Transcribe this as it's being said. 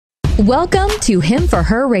Welcome to Him for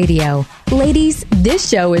Her Radio. Ladies, this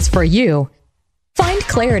show is for you. Find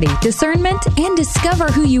clarity, discernment, and discover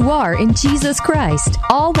who you are in Jesus Christ,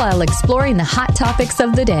 all while exploring the hot topics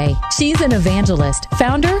of the day. She's an evangelist,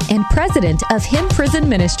 founder, and president of Him Prison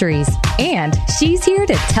Ministries, and she's here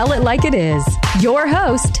to tell it like it is. Your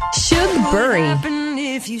host, Shug Burry. What happen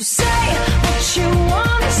if you say what you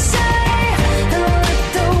want to say and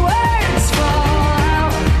let the words fall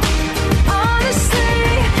out? Honestly,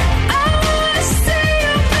 I want to say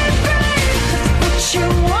you'll be brave. What you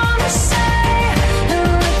want to say.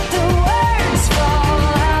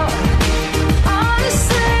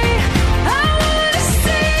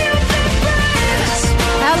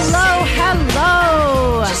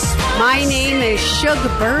 My name is Shug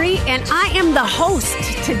Burry, and I am the host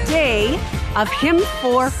today of Him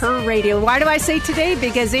for Her Radio. Why do I say today?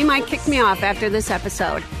 Because they might kick me off after this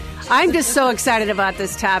episode. I'm just so excited about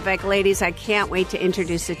this topic. Ladies, I can't wait to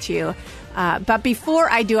introduce it to you. But before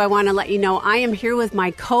I do, I want to let you know I am here with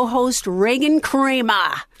my co-host, Reagan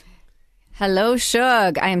Kramer. Hello,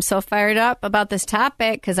 Shug. I am so fired up about this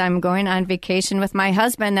topic because I'm going on vacation with my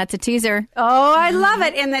husband. That's a teaser. Oh, I love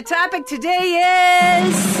it. And the topic today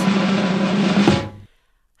is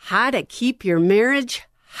how to keep your marriage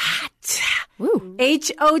hot. Woo.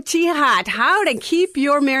 H-O-T, hot. How to keep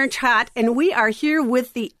your marriage hot. And we are here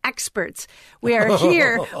with the experts. We are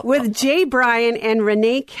here with Jay Bryan and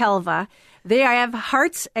Renee Kelva. They have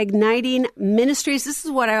Hearts Igniting Ministries. This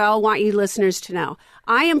is what I all want you listeners to know.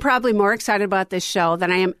 I am probably more excited about this show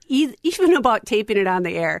than I am even about taping it on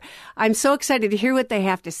the air. I'm so excited to hear what they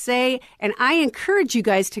have to say, and I encourage you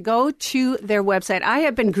guys to go to their website. I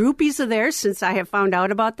have been groupies of theirs since I have found out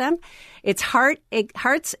about them. It's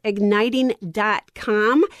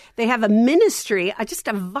heartsigniting.com. They have a ministry, just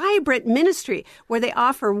a vibrant ministry, where they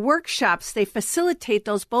offer workshops. They facilitate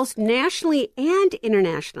those both nationally and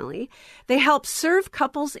internationally. They help serve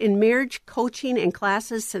couples in marriage coaching and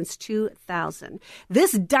classes since 2000.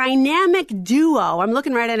 This dynamic duo, I'm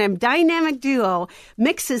looking right at him, dynamic duo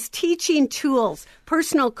mixes teaching tools,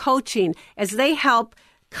 personal coaching, as they help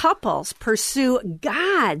couples pursue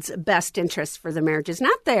God's best interests for their marriages,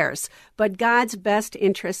 not theirs, but God's best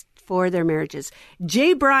interest for their marriages.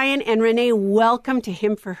 Jay Bryan and Renee, welcome to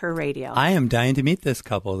Him for Her Radio. I am dying to meet this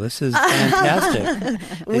couple. This is fantastic.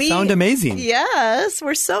 They sound amazing. Yes,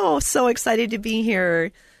 we're so excited to be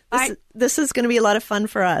here. This is going to be a lot of fun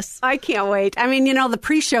for us. I can't wait. I mean, you know, the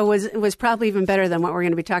pre-show was probably even better than what we're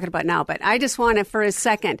going to be talking about now. But I just want to, for a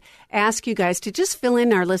second, ask you guys to just fill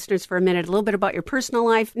in our listeners for a minute, a little bit about your personal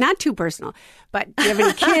life. Not too personal, but do you have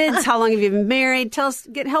any kids? How long have you been married?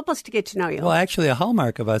 Help us to get to know you. Well, actually, a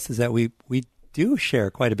hallmark of us is that we do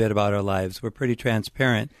share quite a bit about our lives. We're pretty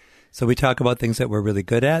transparent. So we talk about things that we're really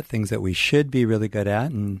good at, things that we should be really good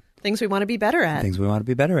at, and things we want to be better at. Things we want to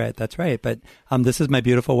be better at. That's right. But this is my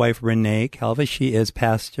beautiful wife, Renee Kelva. She is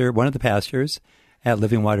one of the pastors at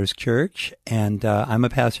Living Waters Church, and I'm a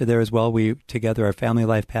pastor there as well. We together are family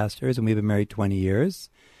life pastors, and we've been married 20 years.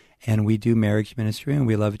 And we do marriage ministry, and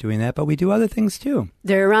we love doing that. But we do other things, too.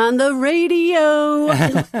 They're on the radio.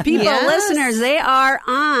 People, yes. Listeners, they are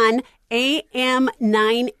on AM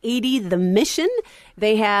 980, The Mission.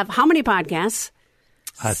 They have how many podcasts?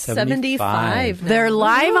 75. They're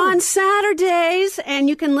live on Saturdays, and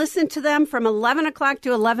you can listen to them from 11 o'clock to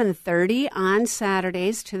 11:30 on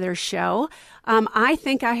Saturdays to their show. I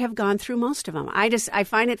think I have gone through most of them. I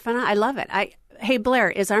find it fun. I love it. Hey,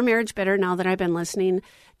 Blair, is our marriage better now that I've been listening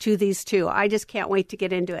to these two? I just can't wait to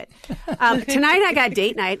get into it. Tonight I got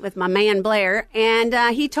date night with my man, Blair, and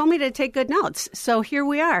he told me to take good notes. So here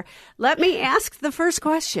we are. Let me ask the first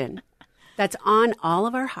question that's on all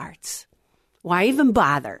of our hearts. Why even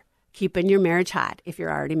bother keeping your marriage hot if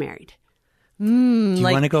you're already married? Do you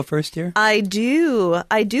want to go first, dear? I do,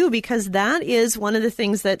 because that is one of the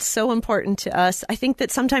things that's so important to us. I think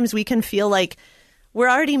that sometimes we can feel like we're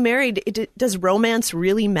already married. Does romance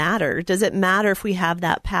really matter? Does it matter if we have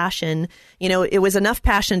that passion? You know, it was enough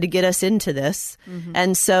passion to get us into this. Mm-hmm.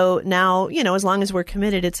 And so now, you know, as long as we're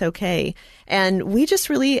committed, it's okay. And we just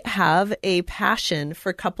really have a passion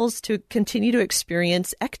for couples to continue to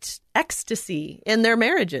experience ecstasy in their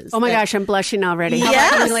marriages. Oh my gosh, I'm blushing already.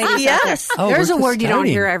 Yes. Oh, there's a word you don't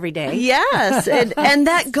hear every day. Yes, and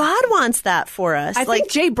that God wants that for us. I think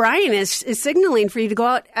Jay Bryan is signaling for you to go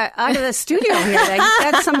out of the studio here. He's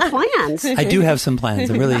got some plans. I do have some plans.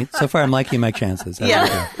 So far, I'm liking my chances.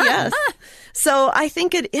 Yes. So I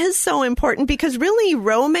think it is so important because really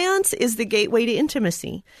romance is the gateway to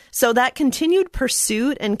intimacy. So that continued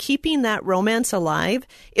pursuit and keeping that romance alive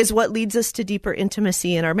is what leads us to deeper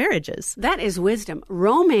intimacy in our marriages. That is wisdom.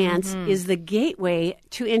 Romance is the gateway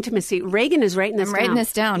to intimacy. Reagan is writing this I'm down. writing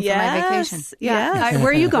this down for my vacation. Yes. Where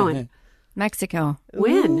are you going? Mexico.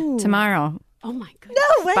 When? Tomorrow. Oh, my goodness.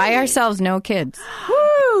 No way. By ourselves, no kids.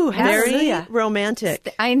 Woo, Very hallelujah.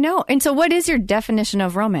 romantic. I know. And so what is your definition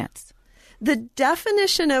of romance? The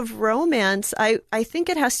definition of romance, I think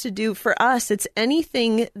it has to do, for us, it's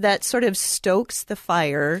anything that sort of stokes the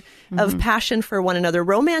fire of passion for one another.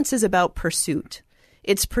 Romance is about pursuit.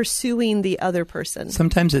 It's pursuing the other person.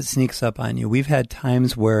 Sometimes it sneaks up on you. We've had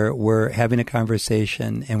times where we're having a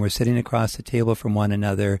conversation and we're sitting across the table from one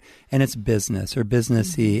another and it's business or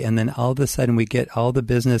businessy. And then all of a sudden we get all the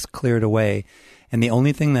business cleared away. And the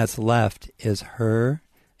only thing that's left is her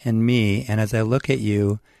and me. And as I look at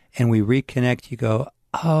you and we reconnect, you go,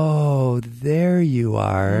 oh, there you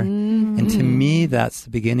are. And to me, that's the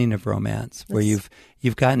beginning of romance, where you've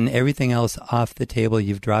gotten everything else off the table.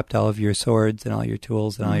 You've dropped all of your swords and all your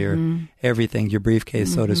tools and all your everything, your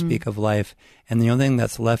briefcase, so to speak, of life. And the only thing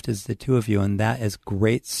that's left is the two of you. And that is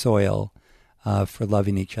great soil for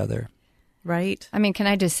loving each other. Right. I mean, can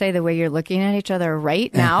I just say the way you're looking at each other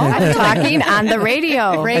right now? I'm talking on the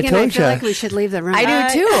radio. Reagan, told I feel ya. like we should leave the room. I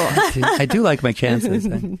do too. I do like my chances.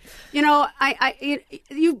 You know,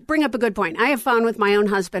 you bring up a good point. I have found with my own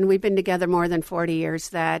husband, we've been together more than 40 years,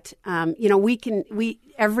 that, we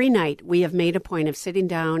every night we have made a point of sitting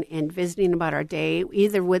down and visiting about our day,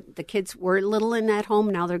 either with the kids were little and at home,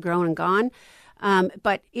 now they're grown and gone.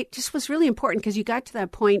 But it just was really important because you got to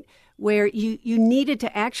that point where you needed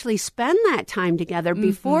to actually spend that time together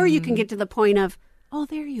before you can get to the point of, oh,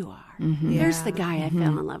 there you are. There's the guy I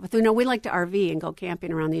fell in love with. You know, we like to RV and go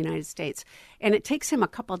camping around the United States. And it takes him a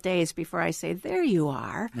couple days before I say, there you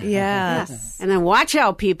are. Yes. And then watch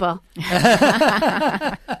out, people.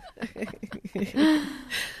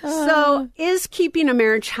 So is keeping a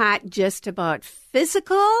marriage hot just about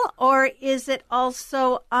physical, or is it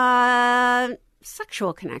also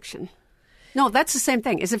sexual connection? No, that's the same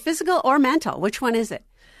thing. Is it physical or mental? Which one is it?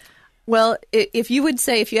 Well, if you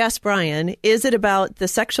ask Brian, is it about the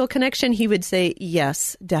sexual connection? He would say,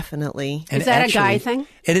 yes, definitely. And Is that actually, a guy thing?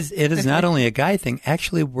 It is not only a guy thing.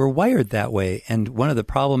 Actually, we're wired that way. And one of the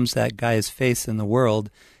problems that guys face in the world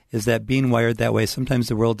is that being wired that way, sometimes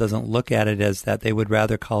the world doesn't look at it as that. They would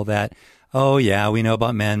rather call that, oh, yeah, we know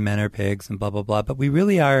about men are pigs and blah, blah, blah. But we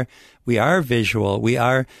really are, we are visual. We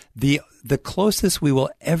are the closest we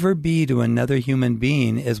will ever be to another human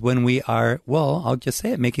being is when we are, well, I'll just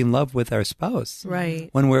say it, making love with our spouse. Right.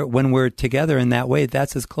 When we're together in that way,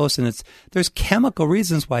 that's as close. And there's chemical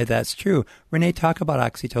reasons why that's true. Renee, talk about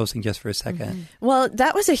oxytocin just for a second. Well,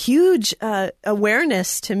 that was a huge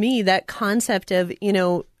awareness to me, that concept of,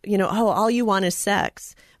 oh, all you want is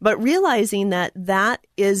sex. But realizing that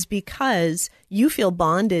is because you feel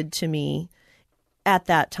bonded to me at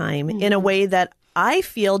that time in a way that I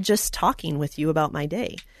feel just talking with you about my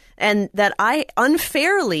day. And that I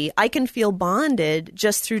can feel bonded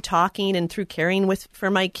just through talking and through caring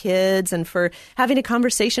for my kids and for having a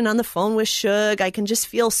conversation on the phone with Shug. I can just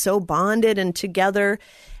feel so bonded and together.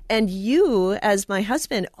 And you, as my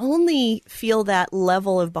husband, only feel that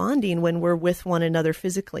level of bonding when we're with one another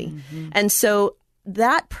physically. And so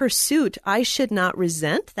that pursuit, I should not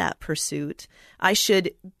resent that pursuit. I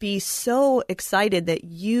should be so excited that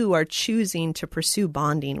you are choosing to pursue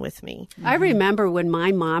bonding with me. I remember when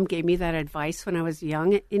my mom gave me that advice when I was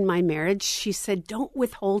young in my marriage. She said, don't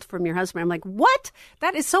withhold from your husband. I'm like, what?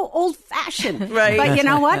 That is so old-fashioned. Right. But you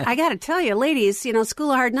know what? I got to tell you, ladies, School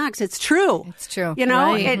of Hard Knocks, it's true. It's true.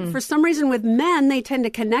 And for some reason with men, they tend to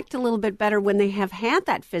connect a little bit better when they have had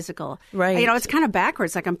that physical. Right. It's kind of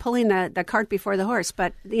backwards, like I'm pulling the cart before the horse.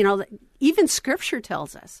 But, even Scripture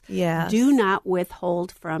tells us, Yes. do not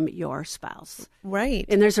withhold from your spouse. Right.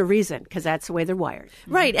 And there's a reason, because that's the way they're wired.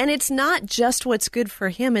 Right. And it's not just what's good for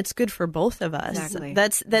him, it's good for both of us. Exactly.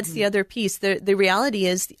 That's the other piece. The reality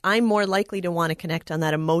is I'm more likely to want to connect on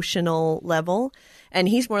that emotional level, and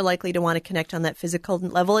he's more likely to want to connect on that physical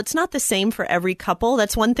level. It's not the same for every couple.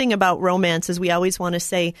 That's one thing about romance is we always want to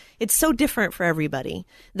say it's so different for everybody,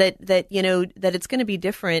 that it's going to be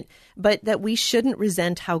different, but that we shouldn't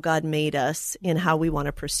resent how God made us in how we want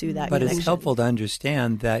to pursue that But connection. it's helpful to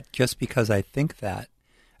understand that just because I think that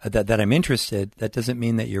I'm interested, that doesn't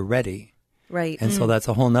mean that you're ready. Right. And so that's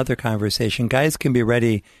a whole nother conversation. Guys can be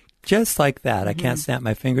ready just like that. I can't snap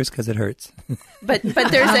my fingers because it hurts. But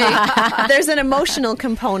there's an emotional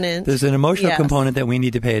component. There's an emotional Yes. component that we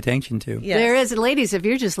need to pay attention to. Yes. There is. Ladies, if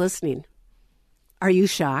you're just listening, are you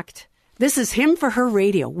shocked This is Him for Her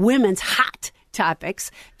Radio, Women's Hot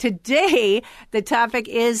Topics. Today, the topic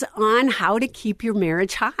is on how to keep your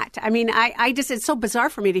marriage hot. I mean, I just, it's so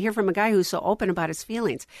bizarre for me to hear from a guy who's so open about his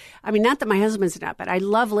feelings. I mean, not that my husband's not, but I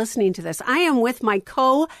love listening to this. I am with my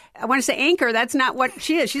I want to say anchor. That's not what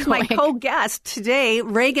she is. She's my co-guest today,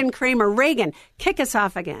 Reagan Kramer. Reagan, kick us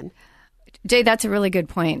off again. Jay, that's a really good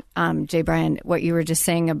point, Jay Bryan, what you were just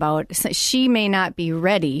saying about she may not be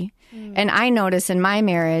ready. And I notice in my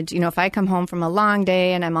marriage, if I come home from a long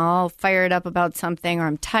day and I'm all fired up about something or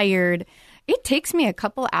I'm tired, it takes me a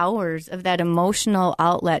couple hours of that emotional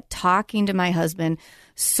outlet, talking to my husband,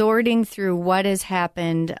 sorting through what has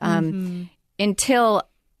happened until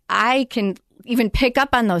I can even pick up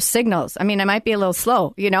on those signals. I mean, I might be a little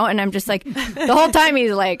slow, and I'm just like, the whole time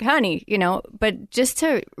he's like, honey, but just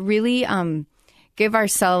to really give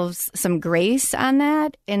ourselves some grace on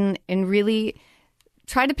that and really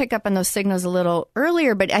try to pick up on those signals a little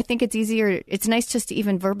earlier. But I think it's easier. It's nice just to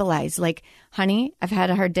even verbalize like, honey, I've had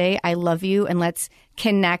a hard day. I love you. And let's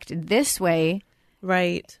connect this way.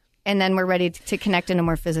 Right. And then we're ready to connect in a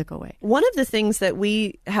more physical way. One of the things that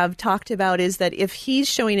we have talked about is that if he's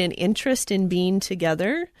showing an interest in being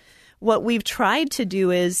together, what we've tried to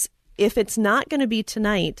do is, if it's not going to be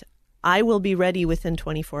tonight, I will be ready within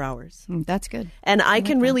 24 hours. That's good. And I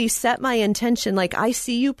can really set my intention. Like, I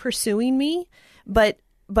see you pursuing me, but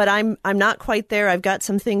I'm not quite there. I've got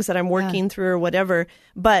some things that I'm working through or whatever,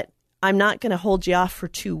 but I'm not going to hold you off for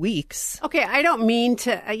 2 weeks. Okay, I don't mean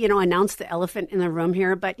to, announce the elephant in the room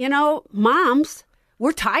here, but, moms,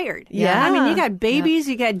 we're tired. Yeah. I mean, you got babies,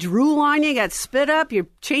 you got drool on you, got spit up, you're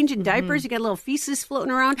changing diapers, you got little feces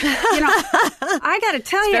floating around. I got to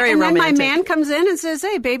tell you, very and then romantic. my man comes in and says,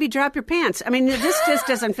 hey, baby, drop your pants. I mean, this just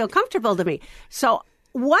doesn't feel comfortable to me. So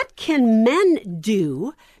what can men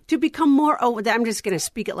do to become more, I'm just going to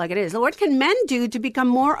speak it like it is. What can men do to become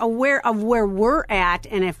more aware of where we're at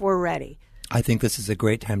and if we're ready? I think this is a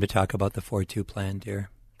great time to talk about the 4-2 plan, dear.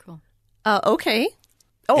 Cool. Okay.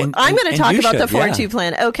 Oh, And- I'm going to and talk you about the should, 4-2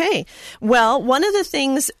 plan. Okay. Well, one of the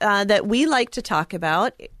things that we like to talk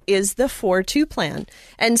about is the 4-2 plan.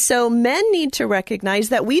 And so men need to recognize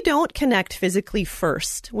that we don't connect physically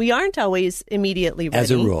first. We aren't always immediately ready.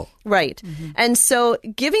 As a rule. Right. And so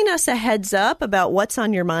giving us a heads up about what's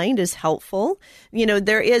on your mind is helpful.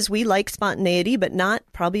 We like spontaneity, but not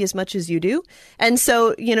probably as much as you do. And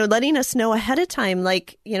so, letting us know ahead of time,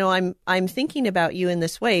 like, I'm thinking about you in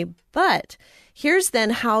this way, but here's then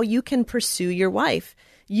how you can pursue your wife.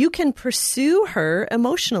 You can pursue her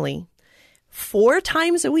emotionally. 4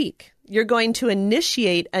 times a week, you're going to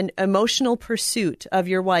initiate an emotional pursuit of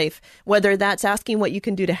your wife, whether that's asking what you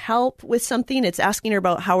can do to help with something. It's asking her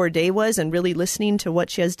about how her day was and really listening to what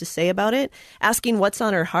she has to say about it. Asking what's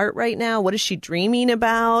on her heart right now. What is she dreaming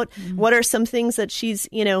about? What are some things that she's,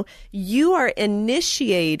 you are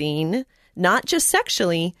initiating, not just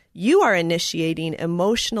sexually, you are initiating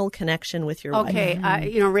emotional connection with your wife.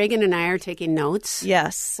 Okay, Reagan and I are taking notes.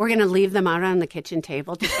 Yes. We're going to leave them out on the kitchen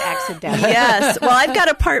table just accidentally. Yes. Well, I've got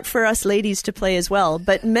a part for us ladies to play as well.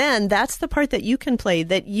 But men, that's the part that you can play,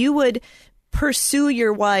 that you would pursue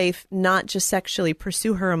your wife, not just sexually,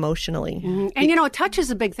 pursue her emotionally. And, touch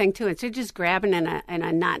is a big thing, too. Instead of just grabbing in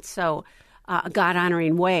a not so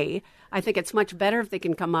God-honoring way, I think it's much better if they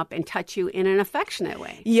can come up and touch you in an affectionate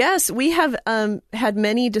way. Yes, we have had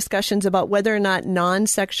many discussions about whether or not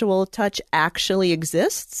non-sexual touch actually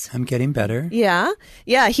exists. I'm getting better. Yeah.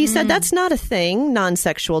 He said that's not a thing,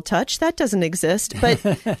 non-sexual touch. That doesn't exist.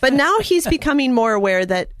 But now he's becoming more aware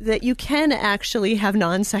that you can actually have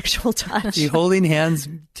non-sexual touch. See, holding hands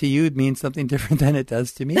to you means something different than it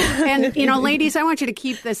does to me. And, ladies, I want you to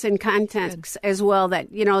keep this in context as well, that,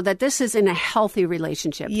 that this is in a healthy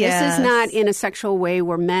relationship. Yes. This is not in a sexual way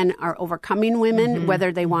where men are overcoming women,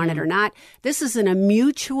 whether they want it or not. This is in a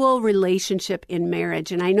mutual relationship in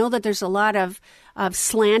marriage. And I know that there's a lot of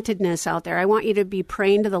slantedness out there. I want you to be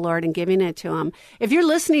praying to the Lord and giving it to Him. If you're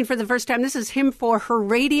listening for the first time, this is Him for Her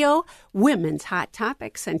Radio, Women's Hot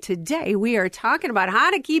Topics. And today we are talking about how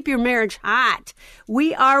to keep your marriage hot.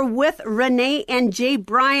 We are with Renee and Jay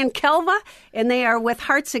Bryan Kelva, and they are with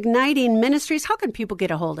Hearts Igniting Ministries. How can people get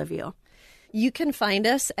a hold of you? You can find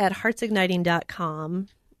us at heartsigniting.com.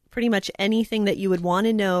 Pretty much anything that you would want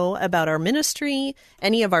to know about our ministry,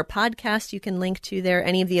 any of our podcasts you can link to there,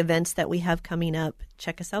 any of the events that we have coming up.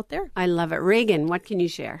 Check us out there. I love it. Reagan, what can you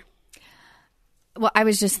share? Well, I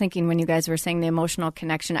was just thinking when you guys were saying the emotional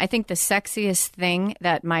connection, I think the sexiest thing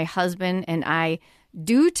that my husband and I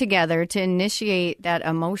do together to initiate that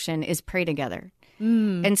emotion is pray together.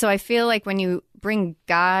 And so I feel like when you bring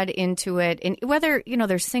God into it. And whether,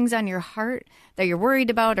 there's things on your heart that you're worried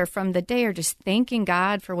about or from the day, or just thanking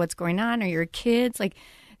God for what's going on, or your kids, like,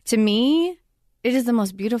 to me, it is the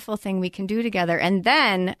most beautiful thing we can do together. And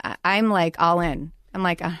then I'm like all in. I'm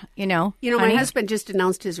like, my honey? husband just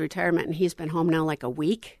announced his retirement, and he's been home now like a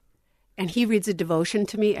week, and he reads a devotion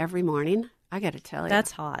to me every morning. I got to tell you.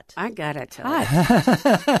 That's hot. I got to tell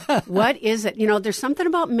you. What is it? There's something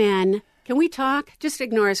about men. Can we talk? Just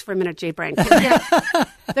ignore us for a minute, Jay Bryan.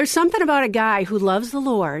 There's something about a guy who loves the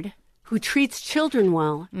Lord, who treats children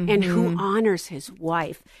well, and who honors his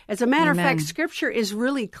wife. As a matter of fact, Scripture is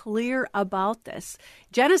really clear about this.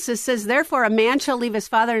 Genesis says, therefore, a man shall leave his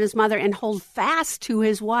father and his mother and hold fast to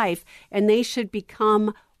his wife, and they should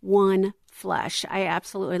become one flesh. I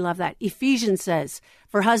absolutely love that. Ephesians says,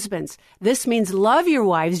 for husbands, this means love your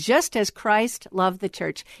wives just as Christ loved the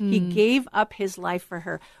church. He gave up his life for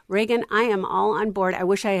her. Reagan, I am all on board. I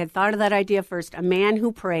wish I had thought of that idea first. A man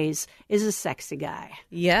who prays is a sexy guy.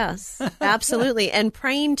 Yes, absolutely. And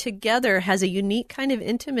praying together has a unique kind of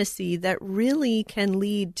intimacy that really can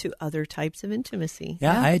lead to other types of intimacy.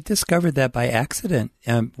 Yeah, I discovered that by accident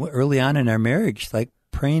early on in our marriage. Like,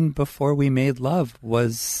 praying before we made love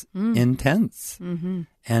was intense.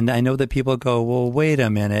 And I know that people go, well, wait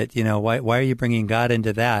a minute, why are you bringing God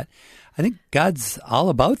into that? I think God's all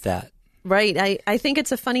about that. Right. I think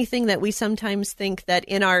it's a funny thing that we sometimes think that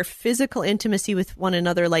in our physical intimacy with one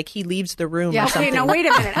another, like he leaves the room or something. Okay, now wait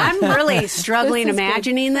a minute. I'm really struggling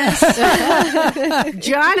imagining this.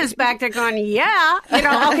 John is back there going, yeah. Okay,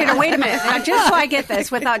 now wait a minute. Now, just so I get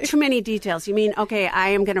this without too many details, you mean, okay, I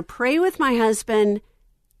am going to pray with my husband,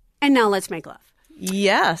 and now let's make love.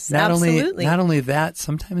 Yes, Not absolutely. Not only that,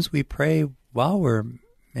 sometimes we pray while we're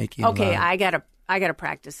making love. Okay, I gotta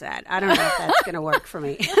practice that. I don't know if that's gonna work for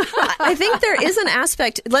me. I think there is an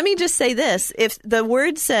aspect. Let me just say this. If the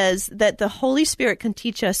word says that the Holy Spirit can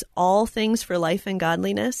teach us all things for life and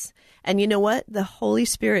godliness, and you know what? The Holy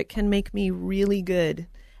Spirit can make me really good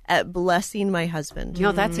at blessing my husband.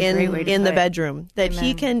 That's a great way to in put the it. bedroom. That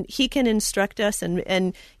he can instruct us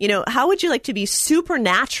and how would you like to be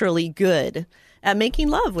supernaturally good at making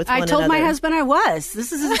love with one another? I told my husband I was.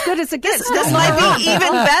 This is as good as it gets. This might be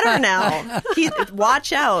even better now.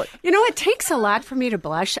 Watch out. It takes a lot for me to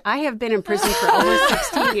blush. I have been in prison for over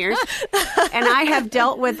 16 years, and I have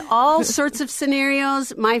dealt with all sorts of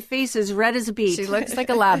scenarios. My face is red as a beet. She looks like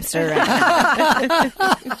a lobster right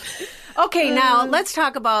now. Okay, now let's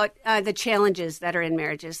talk about the challenges that are in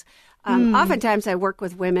marriages. Oftentimes I work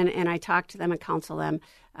with women and I talk to them and counsel them.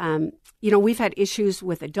 We've had issues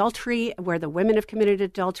with adultery where the women have committed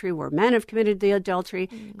adultery, where men have committed the adultery,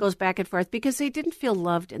 goes back and forth because they didn't feel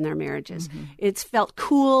loved in their marriages. It's felt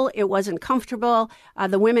cool. It wasn't comfortable.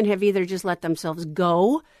 The women have either just let themselves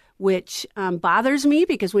go, which bothers me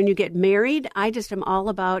because when you get married, I just am all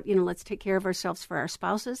about, let's take care of ourselves for our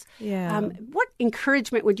spouses. Yeah. What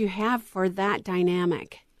encouragement would you have for that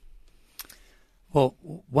dynamic? Well,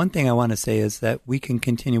 one thing I want to say is that we can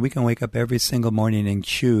wake up every single morning and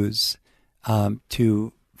choose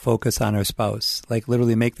to focus on our spouse, like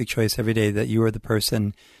literally make the choice every day that you are the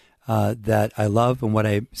person that I love, and what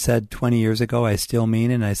I said 20 years ago, I still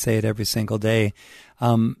mean, and I say it every single day.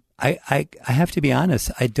 I have to be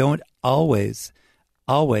honest. I don't always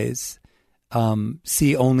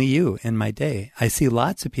see only you in my day. I see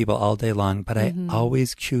lots of people all day long, but I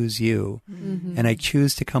always choose you. And I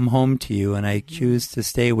choose to come home to you, and I choose to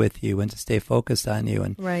stay with you and to stay focused on you.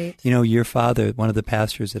 And, Right. Your father, one of the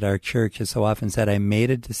pastors at our church, has so often said, I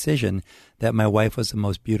made a decision that my wife was the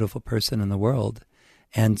most beautiful person in the world.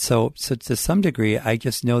 And so to some degree, I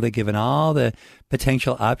just know that given all the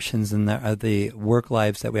potential options in the work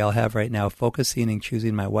lives that we all have right now, focusing and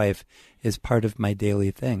choosing my wife is part of my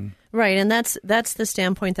daily thing. Right, and that's the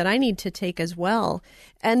standpoint that I need to take as well.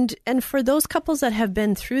 And for those couples that have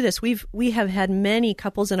been through this, we have had many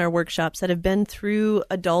couples in our workshops that have been through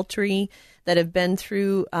adultery, that have been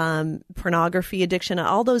through pornography addiction,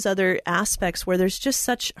 all those other aspects where there's just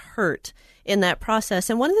such hurt in that process.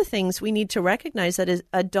 And one of the things we need to recognize that is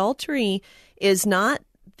adultery is not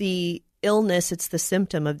the illness, it's the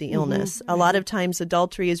symptom of the illness. A lot of times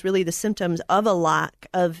adultery is really the symptoms of a lack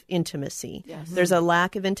of intimacy. Yes. There's a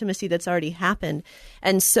lack of intimacy that's already happened.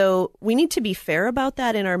 And so we need to be fair about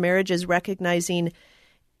that in our marriages, recognizing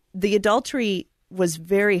the adultery was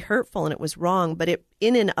very hurtful and it was wrong, but it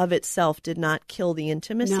in and of itself did not kill the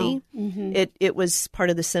intimacy. No. It was part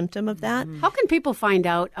of the symptom of that. How can people find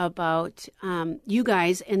out about you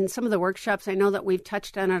guys in some of the workshops? I know that we've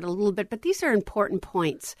touched on it a little bit, but these are important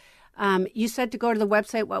points. You said to go to the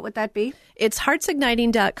website. What would that be? It's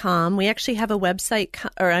heartsigniting.com. We actually have a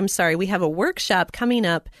website, we have a workshop coming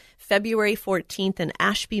up February 14th in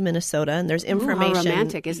Ashby, Minnesota, and there's Ooh, information. how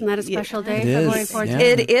romantic. Isn't that a special day, It is, February 14th? yeah.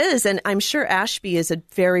 It is, and I'm sure Ashby is a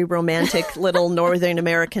very romantic little Northern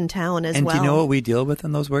American town as And well. do you know what we deal with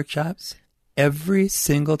in those workshops? Every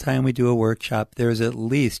single time we do a workshop, there's at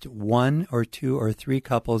least 1 or 2 or 3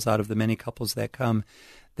 couples out of the many couples that come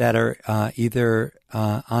that are either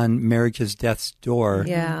on marriage's death's door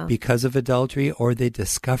Yeah. because of adultery, or they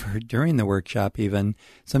discover during the workshop even.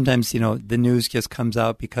 Sometimes, the news just comes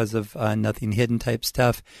out because of nothing hidden type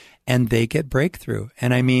stuff, and they get breakthrough.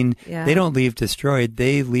 And I mean, Yeah. they don't leave destroyed.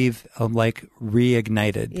 They leave like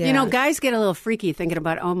reignited. Yeah. Guys get a little freaky thinking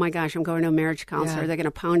about, oh my gosh, I'm going to a marriage counselor. Yeah. They're going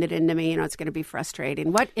to pound it into me. It's going to be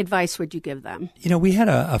frustrating. What advice would you give them? We had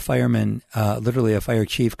a fireman, literally a fire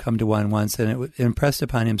chief, come to one once, and it impressed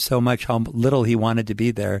upon him so much how little he wanted to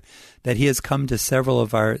be there that he has come to several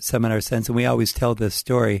of our seminars since, and we always tell this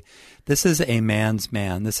story. This is a man's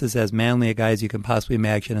man. This is as manly a guy as you can possibly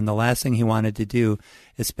imagine, and the last thing he wanted to do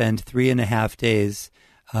is spend 3.5 days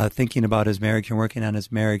thinking about his marriage and working on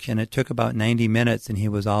his marriage, and it took about 90 minutes, and he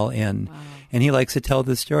was all in. Wow. And he likes to tell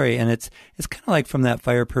this story, and it's kind of like from that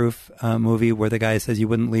Fireproof movie where the guy says you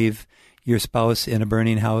wouldn't leave your spouse in a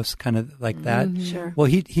burning house, kind of like that. Sure. Well,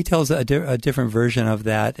 he tells a different version of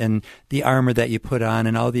that, and the armor that you put on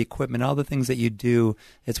and all the equipment, all the things that you do,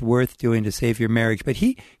 it's worth doing to save your marriage. But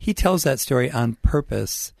he tells that story on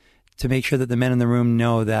purpose to make sure that the men in the room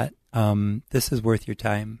know that this is worth your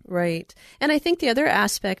time. Right. And I think the other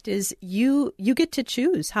aspect is you get to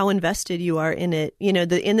choose how invested you are in it.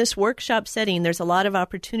 In this workshop setting, there's a lot of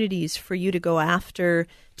opportunities for you to go after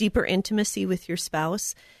deeper intimacy with your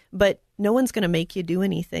spouse, but no one's going to make you do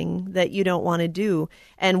anything that you don't want to do.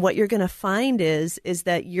 And what you're going to find is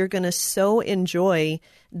that you're going to so enjoy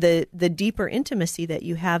the deeper intimacy that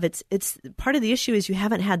you have. It's part of the issue is you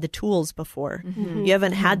haven't had the tools before. Mm-hmm. You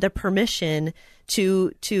haven't had the permission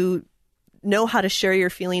to know how to share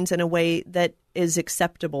your feelings in a way that is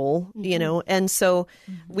acceptable, And so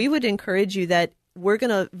we would encourage you that we're going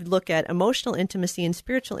to look at emotional intimacy and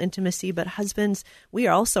spiritual intimacy, but husbands, we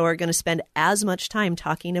also are going to spend as much time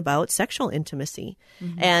talking about sexual intimacy.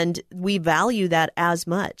 And we value that as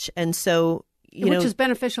much. And so, Which is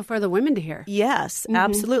beneficial for the women to hear. Yes,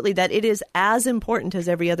 absolutely. That it is as important as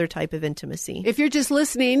every other type of intimacy. If you're just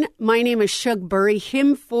listening, my name is Shug Burry,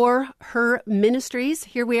 Him for Her Ministries.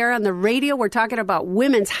 Here we are on the radio. We're talking about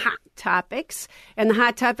women's hot topics. And the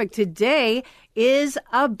hot topic today is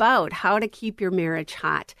about how to keep your marriage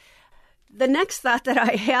hot. The next thought that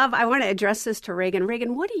I have, I want to address this to Reagan.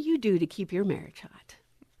 Reagan, what do you do to keep your marriage hot?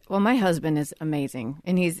 Well, my husband is amazing,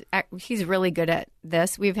 and he's really good at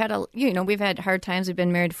this. We've had we've had hard times. We've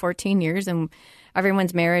been married 14 years, and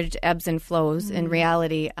everyone's marriage ebbs and flows in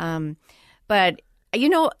reality. But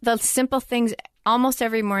the simple things. Almost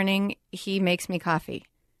every morning, he makes me coffee.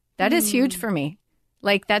 That is huge for me.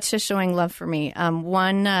 Like, that's just showing love for me.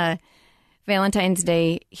 One Valentine's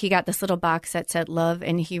Day, he got this little box that said love,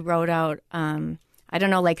 and he wrote out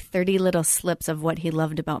 30 little slips of what he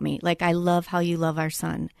loved about me. Like, I love how you love our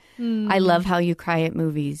son. I love how you cry at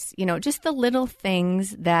movies. Just the little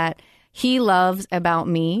things that he loves about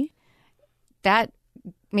me. That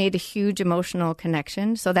made a huge emotional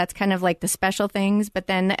connection. So that's kind of like the special things, but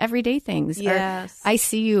then the everyday things. Yes. I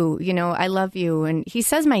see you, I love you. And he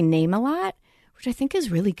says my name a lot, which I think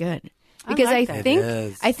is really good. Because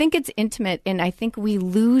I think it's intimate, and I think we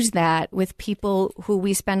lose that with people who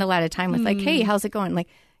we spend a lot of time with. Like, hey, how's it going? Like,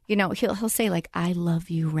 he'll say like, "I love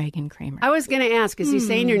you, Reagan Kramer." I was going to ask, is he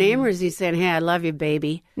saying your name, or is he saying, "Hey, I love you,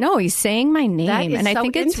 baby"? No, he's saying my name, That is and I so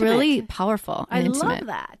think it's intimate. really powerful. And I intimate. love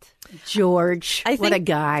that. George, I what think a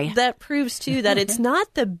guy. That proves, too, that it's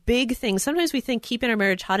not the big things. Sometimes we think keeping our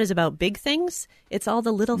marriage hot is about big things. It's all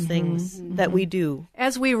the little things that we do.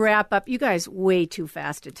 As we wrap up, you guys way too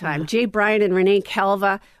fast at time. Jay Bryan and Renee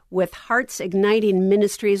Calva with Hearts Igniting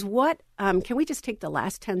Ministries. What can we just take the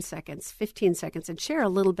last 10 seconds, 15 seconds, and share a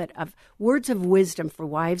little bit of words of wisdom for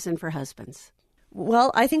wives and for husbands? Well,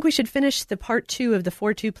 I think we should finish the part 2 of the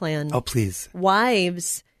 4-2 plan. Oh, please.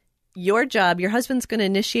 Wives, your job, your husband's going to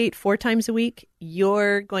initiate 4 times a week.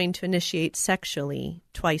 You're going to initiate sexually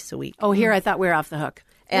twice a week. Oh, here, I thought we were off the hook.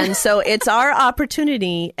 And so it's our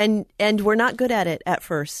opportunity, and we're not good at it at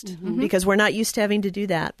first because we're not used to having to do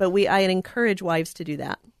that. But I encourage wives to do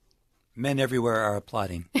that. Men everywhere are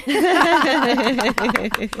applauding. My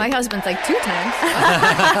husband's like 2 times.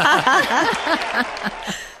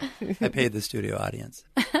 I paid the studio audience.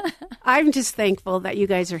 I'm just thankful that you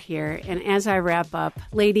guys are here. And as I wrap up,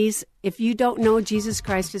 ladies, if you don't know Jesus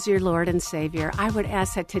Christ as your Lord and Savior, I would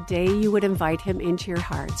ask that today you would invite him into your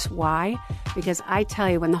hearts. Why? Because I tell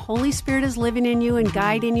you, when the Holy Spirit is living in you and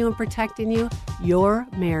guiding you and protecting you, your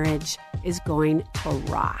marriage is going to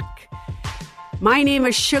rock. My name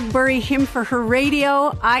is Shugbury, Him for Her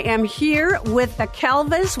Radio. I am here with the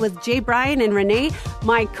Calvas, with Jay Bryan and Renee,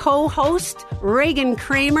 my co-host, Reagan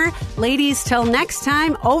Kramer. Ladies, till next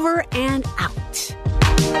time, over and out.